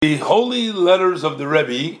The Holy Letters of the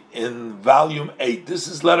Rebbe in Volume 8. This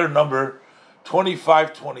is letter number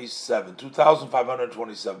 2527,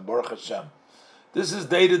 2527, Baruch Hashem. This is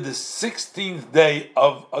dated the 16th day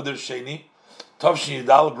of Adar Sheni, Tavshin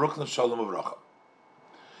Yidal, Brooklyn, Shalom Uvracha.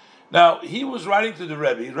 Now, he was writing to the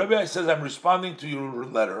Rebbe. Rebbe says, I'm responding to your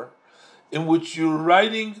letter, in which you're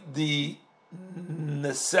writing the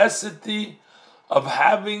necessity of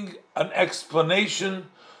having an explanation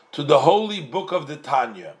to the holy book of the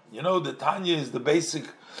Tanya. You know, the Tanya is the basic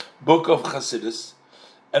book of Chassidus,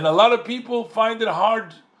 and a lot of people find it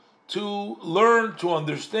hard to learn, to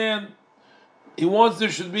understand. He wants there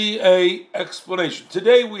should be a explanation.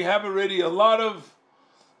 Today we have already a lot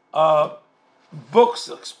of books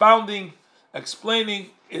expounding, explaining.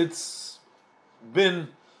 It's been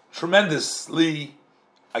tremendously,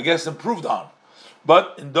 I guess, improved on.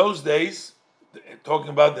 But in those days, talking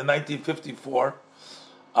about the 1954,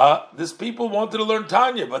 these people wanted to learn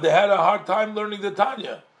Tanya, but they had a hard time learning the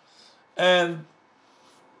Tanya. And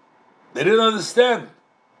they didn't understand.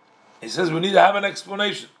 He says, we need to have an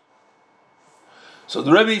explanation. So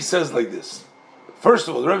the Rebbe says like this. First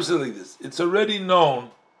of all, the Rebbe says like this. It's already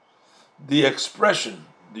known, the expression,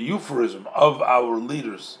 the euphorism of our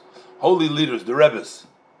leaders, holy leaders, the Rebbes,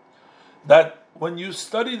 that when you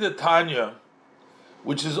study the Tanya,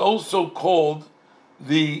 which is also called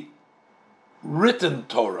the written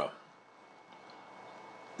Torah,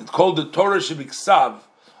 it's called the Torah Shebiksav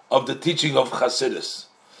of the teaching of Chassidus.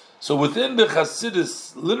 So within the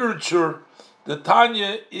Chassidus literature, the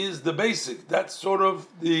Tanya is the basic. That's sort of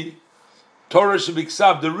the Torah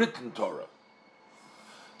Shebiksav, the written Torah.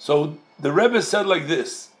 So the Rebbe said like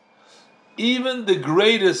this: even the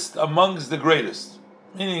greatest amongst the greatest,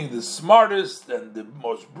 meaning the smartest and the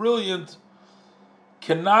most brilliant,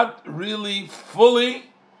 cannot really fully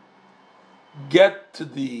get to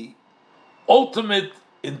the ultimate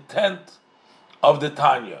intent of the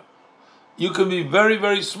Tanya. You can be very,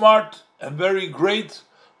 very smart and very great,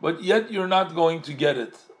 but yet you're not going to get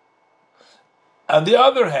it. On the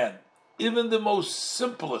other hand, even the most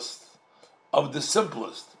simplest of the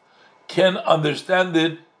simplest can understand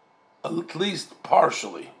it at least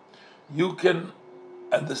partially. You can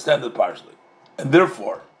understand it partially. And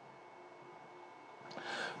therefore,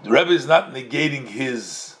 the Rebbe is not negating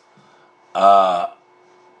his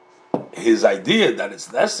idea that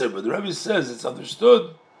it's necessary, but the Rebbe says it's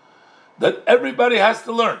understood that everybody has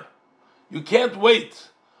to learn. You can't wait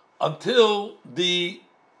until the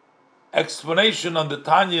explanation on the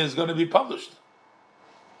Tanya is going to be published.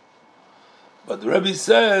 But the Rebbe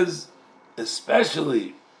says,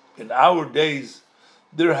 especially in our days,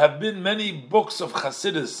 there have been many books of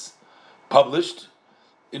Chassidus published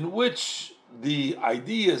in which the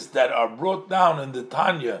ideas that are brought down in the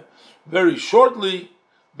Tanya very shortly,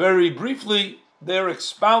 very briefly, they're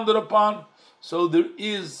expounded upon. So there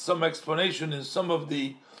is some explanation in some of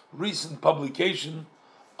the recent publication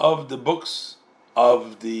of the books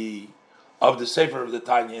of the Sefer of the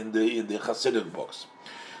Tanya in the Hasidic books.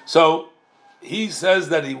 So he says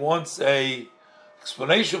that he wants a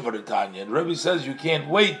explanation for the Tanya, and Rebbe says you can't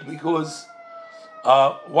wait because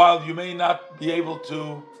while you may not be able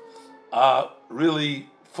to really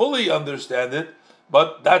fully understand it,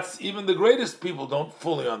 but that's even the greatest people don't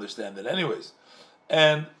fully understand it anyways.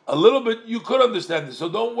 And a little bit you could understand it, so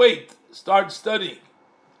don't wait. Start studying.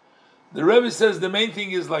 The Rebbe says the main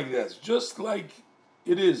thing is like this, just like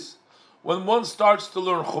it is when one starts to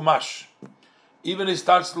learn Chumash, even he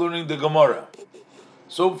starts learning the Gemara.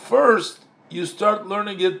 So first, you start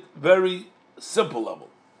learning it very simple level.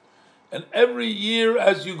 And every year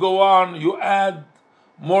as you go on, you add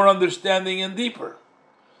more understanding and deeper.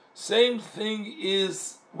 Same thing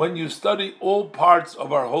is when you study all parts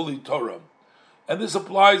of our Holy Torah. And this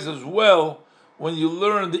applies as well when you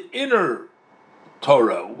learn the inner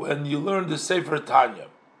Torah, when you learn the Sefer Tanya,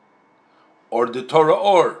 or the Torah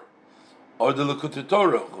or the Likutei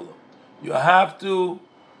Torah. You have to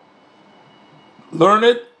learn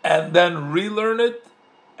it and then relearn it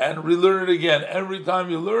and relearn it again. Every time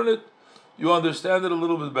you learn it, you understand it a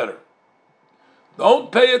little bit better.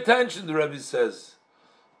 Don't pay attention, the Rebbe says,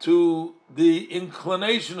 to the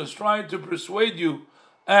inclination of trying to persuade you,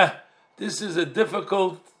 this is a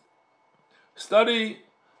difficult study,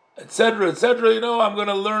 etc., etc. I'm going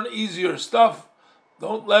to learn easier stuff.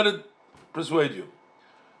 Don't let it persuade you.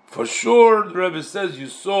 For sure, the Rebbe says you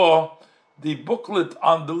saw the booklet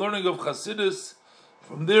on the learning of Chassidus.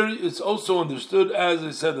 From there, it's also understood as I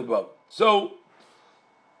said above. So,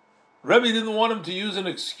 Rebbe didn't want him to use an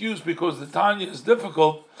excuse because the Tanya is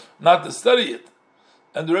difficult not to study it.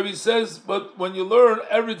 And the Rebbe says, but when you learn,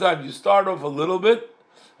 every time you start off a little bit,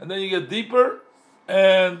 and then you get deeper,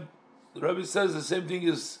 And the Rebbe says the same thing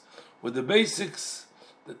is with the basics,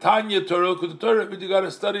 the Tanya Torah, the Torah, but you got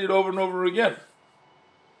to study it over and over again.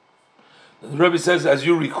 The Rebbe says, as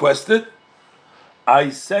you requested, I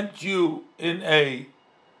sent you in a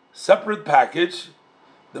separate package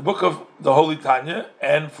the book of the Holy Tanya,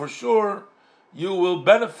 and for sure you will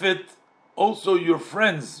benefit also your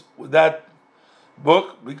friends with that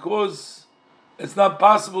book, because it's not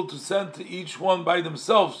possible to send to each one by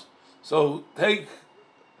themselves. So take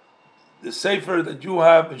the sefer that you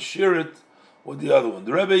have and share it with the other one.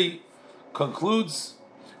 The Rebbe concludes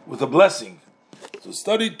with a blessing. So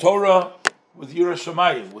study Torah with Yirah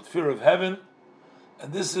Shamayim, with fear of heaven,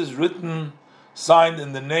 and this is written, signed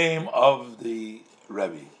in the name of the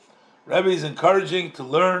Rebbe. Rebbe is encouraging to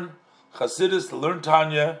learn Chassidus, to learn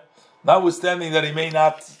Tanya, notwithstanding that he may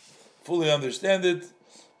not fully understand it.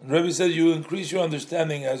 And Rebbe says you increase your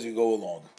understanding as you go along.